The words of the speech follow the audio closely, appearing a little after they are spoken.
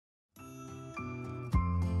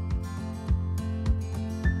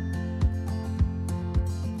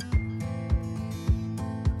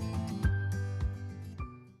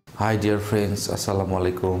High dear friends, আসসালামু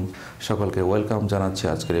আলাইকুম। সকলকে ওয়েলকাম জানাচ্ছি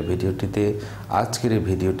আজকের এই ভিডিওটিতে। আজকের এই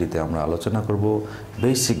ভিডিওটিতে আমরা আলোচনা করব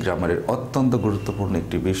বেসিক গ্রামারের অত্যন্ত গুরুত্বপূর্ণ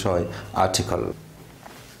একটি বিষয়, আর্টিকেল।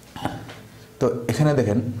 তো এখানে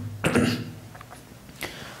দেখেন,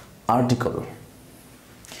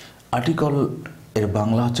 আর্টিকেল এর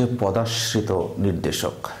বাংলা হচ্ছে পদাশ্রিত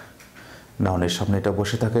নির্দেশক। নাউনের সামনে এটা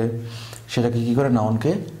বসে থাকে, সেটাকে কী করে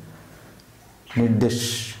নাউনকে নির্দেশ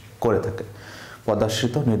করে থাকে।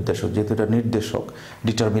 পদাশ্রিত নির্দেশক, যেহেতু এটা নির্দেশক,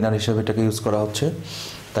 ডিটারমিনার হিসেবে এটাকে ইউজ করা হচ্ছে,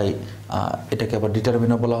 তাই এটাকে আবার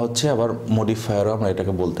ডিটারমিনার বলা হচ্ছে, আবার মডিফায়ারও আমরা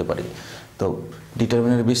এটাকে বলতে পারি। তো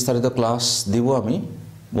ডিটারমিনারের বিস্তারিত ক্লাস দিব আমি,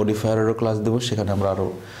 মডিফায়ারেরও ক্লাস দেবো, সেখানে আমরা আরও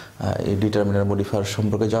এই ডিটারমিনার মডিফায়ার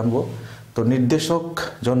সম্পর্কে জানবো। তো নির্দেশক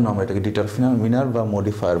জন্য আমরা এটাকে ডিটারমিনার বা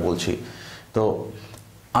মডিফায়ার বলছি। তো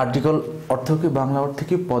আর্টিকেল অর্থ কি, বাংলা অর্থে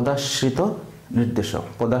কি? পদাশ্রিত নির্দেশক।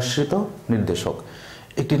 পদাশ্রিত নির্দেশক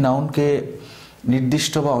একটি নাউনকে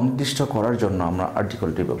নির্দিষ্ট বা অনির্দিষ্ট করার জন্য আমরা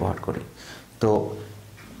আর্টিকেলটি ব্যবহার করি। তো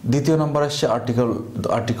দ্বিতীয় নম্বর আসছে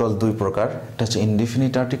আর্টিকেল দুই প্রকার। এটা হচ্ছে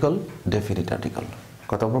ইনডিফিনিট আর্টিকেল, ডেফিনিট আর্টিকেল।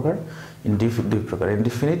 কত প্রকার? দুই প্রকার,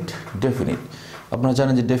 ইনডিফিনিট, ডেফিনিট। আপনারা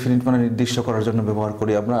জানেন যে ডেফিনিট মানে নির্দিষ্ট করার জন্য ব্যবহার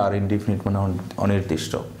করি আমরা, আর ইনডিফিনিট মানে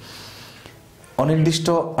অনির্দিষ্ট। অনির্দিষ্ট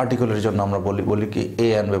আর্টিকেলের জন্য আমরা বলি কি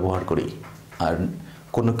এন ব্যবহার করি। আর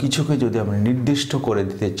কোনো কিছুকে যদি আমরা নির্দিষ্ট করে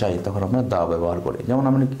দিতে চাই তখন আমরা দা ব্যবহার করি। যেমন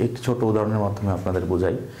আমি একটি ছোট উদাহরণের মাধ্যমে আপনাদের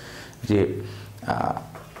বোঝাই যে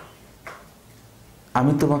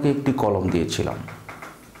আমি তোমাকে একটি কলম দিয়েছিলাম।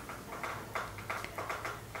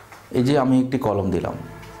 এই যে আমি একটি কলম দিলাম,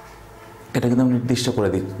 এটা কিন্তু আমি নির্দিষ্ট করে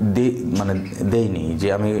দেইনি যে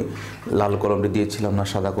আমি লাল কলমটি দিয়েছিলাম না,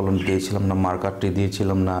 সাদা কলমটি দিয়েছিলাম না, মার্কারটি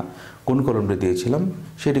দিয়েছিলাম না, কোন কলমটি দিয়েছিলাম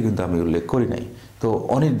সেটি কিন্তু আমি উল্লেখ করি নাই। তো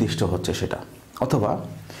অনির্দিষ্ট হচ্ছে সেটা। অথবা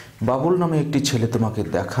বাবুল নামে একটি ছেলে তোমাকে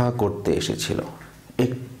দেখা করতে এসেছিল।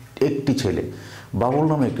 একটি ছেলে, বাবুল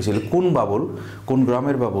নামে একটি ছেলে। কোন বাবুল, কোন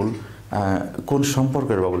গ্রামের বাবুল, কোন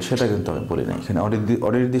সম্পর্কের বাবুল, সেটা কিন্তু আমি বলি না। এখানে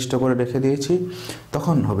অনির্দিষ্ট করে রেখে দিয়েছি,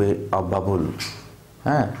 তখন হবে আব্বাবুল।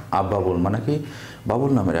 হ্যাঁ, আব্বাবুল মানে কি?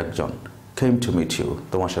 বাবুল নামের একজন কেম টু মিট ইউ,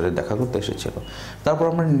 তোমার সাথে দেখা করতে এসেছিল। তারপর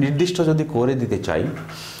আমরা নির্দিষ্ট যদি করে দিতে চাই,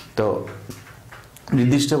 তো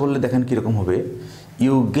নির্দিষ্ট করলে দেখেন কীরকম হবে।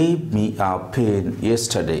 You gave me a pen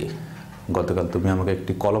yesterday, গতকাল তুমি আমাকে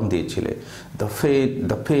একটি কলম দিয়েছিলে।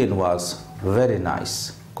 The pen was very nice,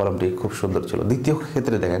 কলমটি খুব সুন্দর ছিল। দ্বিতীয়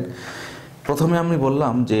ক্ষেত্রে দেখেন, প্রথমে আমি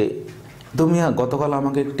বললাম যে তুমি গতকাল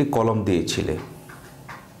আমাকে একটি কলম দিয়েছিলে,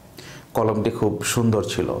 কলমটি খুব সুন্দর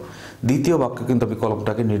ছিল। দ্বিতীয় বাক্যে কিন্তু আমি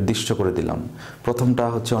কলমটাকে নির্দিষ্ট করে দিলাম। প্রথমটা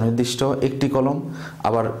হচ্ছে অনির্দিষ্ট, একটি কলম,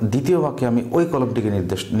 আবার দ্বিতীয় বাক্যে আমি ওই কলমটিকে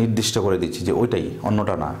নির্দিষ্ট করে দিচ্ছি যে ওইটাই,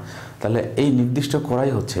 অন্যটা না। তাহলে এই নির্দিষ্ট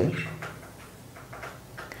করাই হচ্ছে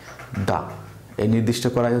দা, এই নির্দিষ্ট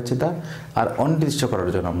করাই হচ্ছে দা। আর অনির্দিষ্ট করার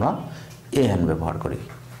জন্য আমরা এন ব্যবহার করি।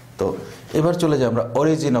 তো এবার চলে যাই আমরা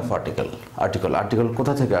অরিজিন অফ আর্টিকেল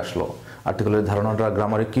কোথা থেকে আসলো, আর্টিকেলের ধারণাটা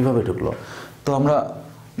গ্রামারে কিভাবে ঢুকলো। তো আমরা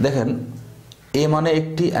দেখেন, এ মানে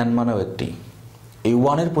একটি, এন মানেও একটি। এই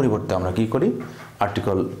ওয়ানের পরিবর্তে আমরা কি করি?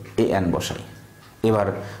 আর্টিকেল এ এন বসাই। এবার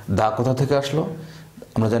দা কোথা থেকে আসলো?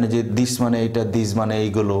 আমরা জানি যে দিস মানে এইটা, দিস মানে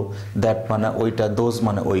এইগুলো, দ্যাট মানে ওইটা, দোজ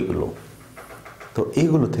মানে ওইগুলো। তো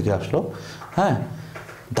এইগুলো থেকে আসলো, হ্যাঁ,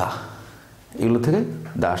 দা, এগুলো থেকে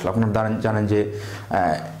দা আসলো। আপনারা জানেন যে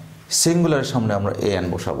সিঙ্গুলারের সামনে আমরা এ এন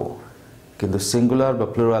বসাবো, কিন্তু সিঙ্গুলার বা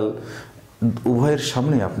প্লুরাল উভয়ের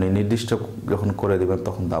সামনে আপনি নির্দিষ্ট যখন করে দেবেন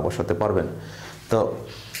তখন দা বসাতে পারবেন। তো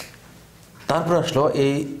তারপর আসলো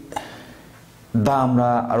এই দা আমরা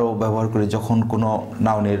আরও ব্যবহার করি যখন কোনো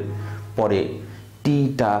নাউনের পরে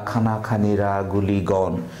টিটা, খানা, খানিরা, গুলি,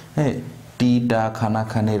 গণ, হ্যাঁ, টিটা, খানা,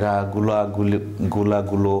 খানিরা,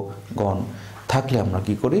 গুলো, গণ থাকলে আমরা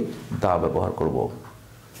কি করি? দা ব্যবহার করব।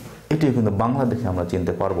 এটিও কিন্তু বাংলা দেখে আমরা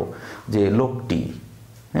চিনতে পারবো যে লোকটি,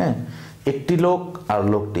 হ্যাঁ, একটি লোক আর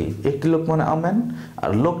লোকটি। একটি লোক মানে আ ম্যান,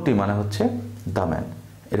 আর লোকটি মানে হচ্ছে দ্য ম্যান,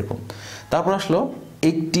 এরকম। তারপর আসলো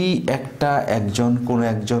একটি, একটা, একজন,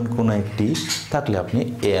 কোনো একটি থাকলে আপনি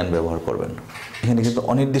এন ব্যবহার করবেন। এখানে কিন্তু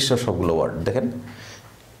অনির্দিষ্ট সবগুলো ওয়ার্ড দেখেন,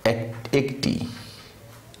 একটি,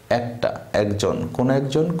 একটা, একজন,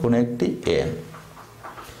 কোনো একটি, এন।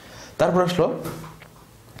 তারপর আসলো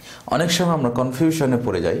অনেক সময় আমরা কনফিউশনে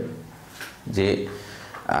পড়ে যাই যে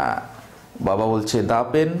বাবা বলছে দা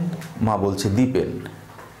পেন, মা বলছে দি পেন।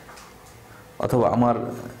 অথবা আমার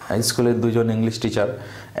স্কুলের দুজন ইংলিশ টিচার,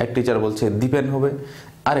 এক টিচার বলছে দি পেন হবে,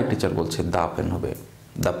 আর এক টিচার বলছে দা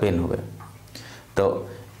পেন হবে। তো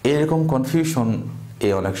এরকম কনফিউশন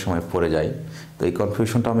অনেক সময় পড়ে যায়। তো এই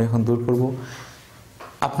কনফিউশনটা আমি এখন দূর করব।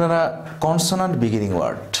 আপনারা কনসোনান্ট বিগিনিং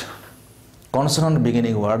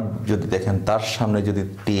ওয়ার্ড যদি দেখেন, তার সামনে যদি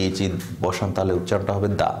টিএইচই বসান তাহলে উচ্চারণটা হবে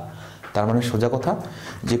দা। তার মানে সোজা কথা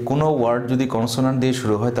যে কোনো ওয়ার্ড যদি কনসোনান্ট দিয়ে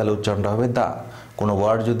শুরু হয় তাহলে উচ্চারণটা হবে দা, কোনো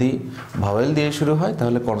ওয়ার্ড যদি ভাওয়েল দিয়ে শুরু হয়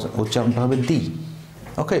তাহলে উচ্চারণটা হবে দি।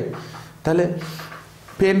 ওকে, তাহলে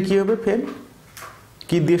পেন কী হবে? পেন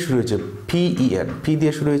কি দিয়ে শুরু হয়েছে? PEN, পি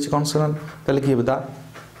দিয়ে শুরু হয়েছে কনসোনান্ট, তাহলে কী হবে? দা,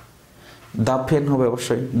 দা পেন হবে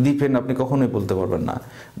অবশ্যই। দি পেন আপনি কখনোই বলতে পারবেন না,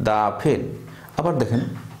 দা পেন। আবার দেখেন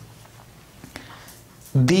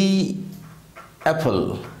দি অ্যাপল,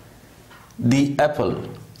 দি অ্যাপল,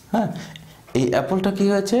 হ্যাঁ, এই অ্যাপলটা কি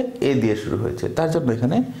হয়েছে? এ দিয়ে শুরু হয়েছে, তার জন্য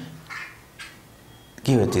এখানে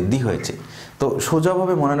কি হয়েছে? দি হয়েছে। তো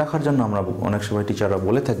সোজাভাবে মনে রাখার জন্য আমরা অনেক সময় টিচাররা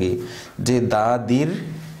বলে থাকি যে দাদির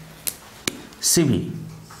সিভি,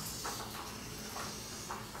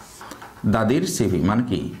 দাদির সিভি মানে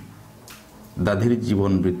কি? দাদির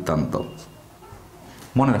জীবন বৃত্তান্ত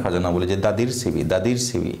মনে রাখার জন্য বলি যে দাদির সিভি, দাদির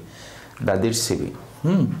সিভি, দাদির সিভি।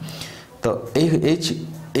 তো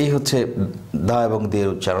এই হচ্ছে দা এবং দের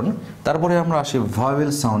উচ্চারণ। তারপরে আমরা আসি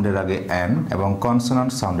ভাওয়েল সাউন্ডের আগে এন এবং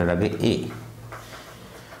কনসোনান্ট সাউন্ডের আগে এ।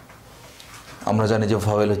 আমরা জানি যে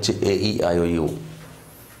ভাওয়েল হচ্ছে এ, ই, আই, ও, ইউ,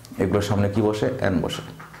 এগুলোর সামনে কি বসে? এন বসে।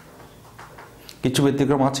 কিছু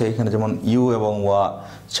ব্যতিক্রম আছে এখানে, যেমন ইউ এবং ওয়া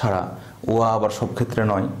ছাড়া। ওয়া আবার সব ক্ষেত্রে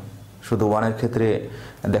নয়, শুধু ওয়ানের ক্ষেত্রে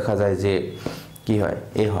দেখা যায় যে কি হয়?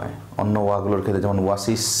 এ হয়। অন্য ওয়াগুলোর ক্ষেত্রে যেমন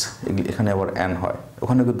ওয়াসিস, এখানে আবার এন হয়,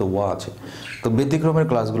 ওখানে কিন্তু ওয়া আছে। তো ব্যতিক্রমের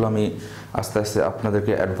ক্লাসগুলো আমি আস্তে আস্তে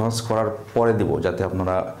আপনাদেরকে অ্যাডভান্স করার পরে দেব, যাতে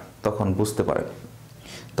আপনারা তখন বুঝতে পারেন।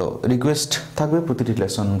 তো রিকোয়েস্ট থাকবে প্রতিটি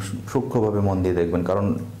লেসন সূক্ষ্মভাবে মন দিয়ে দেখবেন, কারণ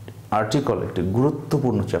আর্টিকল একটি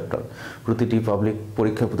গুরুত্বপূর্ণ চ্যাপ্টার। প্রতিটি পাবলিক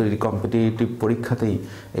পরীক্ষা, প্রতিটি কম্পিটিটিভ পরীক্ষাতেই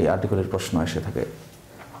এই আর্টিকলের প্রশ্ন এসে থাকে।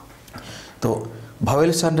 তো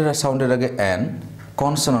ভাওয়েল সাউন্ডের আগে এন,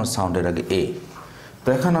 কনসোনান্ট সাউন্ডের আগে এ। তো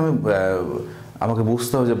এখন আমাকে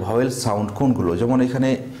বুঝতে হবে যে ভাওয়েল সাউন্ড কোনগুলো। যেমন এখানে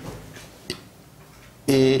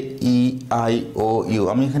এ, ই, আই, ও, ইউ,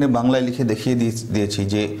 আমি এখানে বাংলায় লিখে দেখিয়ে দিয়েছি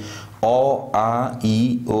যে অ, আ, ই,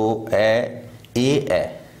 ও, এ, এ।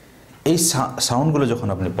 এই সাউন্ডগুলো যখন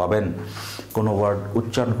আপনি পাবেন কোনো ওয়ার্ড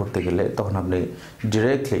উচ্চারণ করতে গেলে, তখন আপনি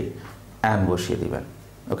ডিরেক্টলি অ্যান বসিয়ে দিবেন।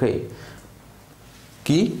 ওকে,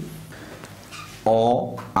 কি? অ,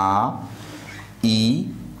 আ, ই,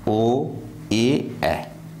 ও, এ,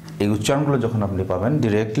 এই উচ্চারণগুলো যখন আপনি পাবেন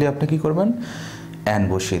ডিরেক্টলি আপনি কি করবেন? অ্যান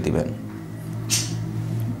বসিয়ে দিবেন।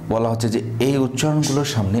 বলা হচ্ছে যে এই উচ্চারণগুলোর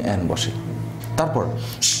সামনে অ্যান বসে। তারপর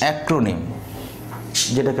অ্যাক্রোনিম,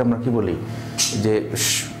 যেটাকে আমরা কি বলি যে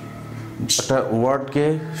একটা ওয়ার্ডকে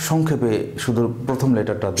সংক্ষেপে শুধু প্রথম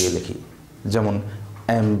লেটারটা দিয়ে লিখি, যেমন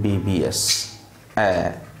MBBS,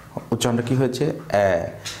 উচ্চারণটা কি হয়েছে?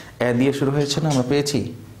 এ দিয়ে শুরু হয়েছে না? আমরা পেয়েছি,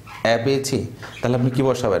 পেয়েছি, তাহলে আপনি কি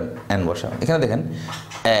বসাবেন? এন বসাবেন। এখানে দেখেন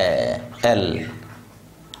এল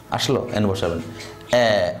আসলো, এন বসাবেন।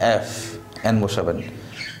 এফ, এন বসাবেন।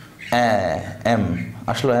 এম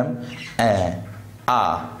আসলো, এম। আ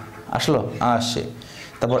আসলো, আসে।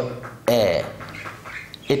 তারপর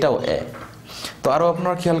এটাও এ। তো আরও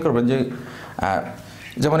আপনারা খেয়াল করবেন যে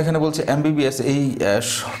যেমন এখানে বলছে MBBS, এই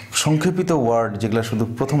সংক্ষেপিত ওয়ার্ড যেগুলো শুধু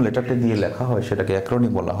প্রথম লেটারটা দিয়ে লেখা হয় সেটাকে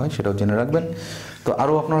অ্যাক্রোনিম বলা হয়, সেটাও জেনে রাখবেন। তো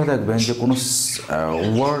আরও আপনারা দেখবেন যে কোনো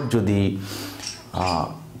ওয়ার্ড যদি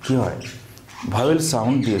কি হয়, ভাওয়েল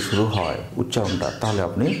সাউন্ড দিয়ে শুরু হয় উচ্চারণটা, তাহলে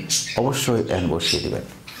আপনি অবশ্যই এন বসিয়ে দেবেন।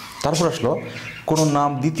 তারপর আসলো কোনো নাম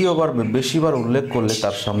দ্বিতীয়বার বেশিবার উল্লেখ করলে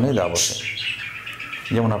তার সামনে দা বসে।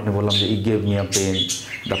 যেমন আপনি বললাম যে ই gave me a pen,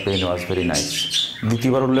 the pen was very nice.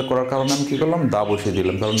 দ্বিতীয়বার উল্লেখ করার কারণে আমি কী করলাম? দা বসিয়ে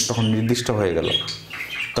দিলাম, কারণ তখন নির্দিষ্ট হয়ে গেল,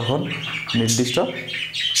 তখন নির্দিষ্ট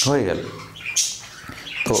হয়ে গেল।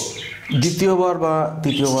 তো দ্বিতীয়বার বা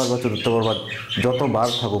তৃতীয়বার বা চতুর্থবার বা যতবার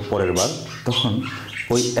থাকুক পরের বার, তখন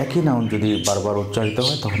ওই একই নাউন যদি বারবার উচ্চারিত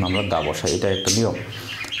হয় তখন আমরা দা বসাই, এটা একটা নিয়ম।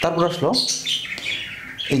 তারপর আসলো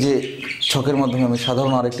এই যে ছকের মাধ্যমে আমি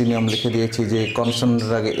সাধারণ আরেকটি নিয়ম লিখে দিয়েছি যে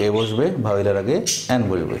কনসোনেন্টের আগে এ বসবে, ভাওয়েলের আগে এন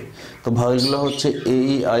বসবে। তো ভাওয়েলগুলো হচ্ছে এ,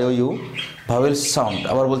 ই, I, O, you, vowel sound.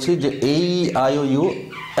 আবার বলছি যে এ, ই, আই, ও, ইউ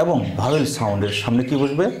এবং ভাওয়েল সাউন্ডের সামনে কি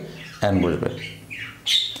বসবে? এন বসবে।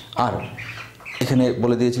 আর এখানে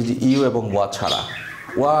বলে দিয়েছি যে ইউ এবং ওয়া ছাড়া।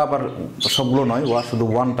 ওয়া আবার সবগুলো নয়, ওয়া শুধু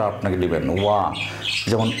ওয়ানটা আপনাকে নেবেন। ওয়া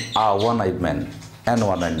যেমন one eyed man, an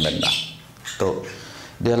one eyed man না। তো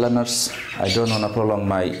dear learners, I don't want to prolong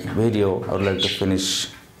my video. I would like to finish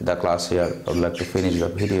the class here. I would like to finish the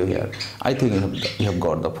video here. I think you have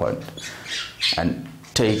got the point. And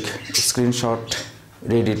take a screenshot,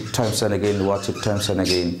 read it times and again, watch it times and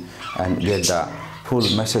again, and get the full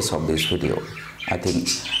message of this video. I think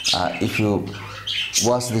if you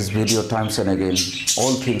watch this video times and again,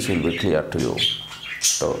 all things will be clear to you.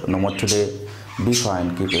 So no more today. Be fine,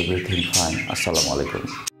 keep everything fine. Assalamu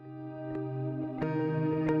alaikum.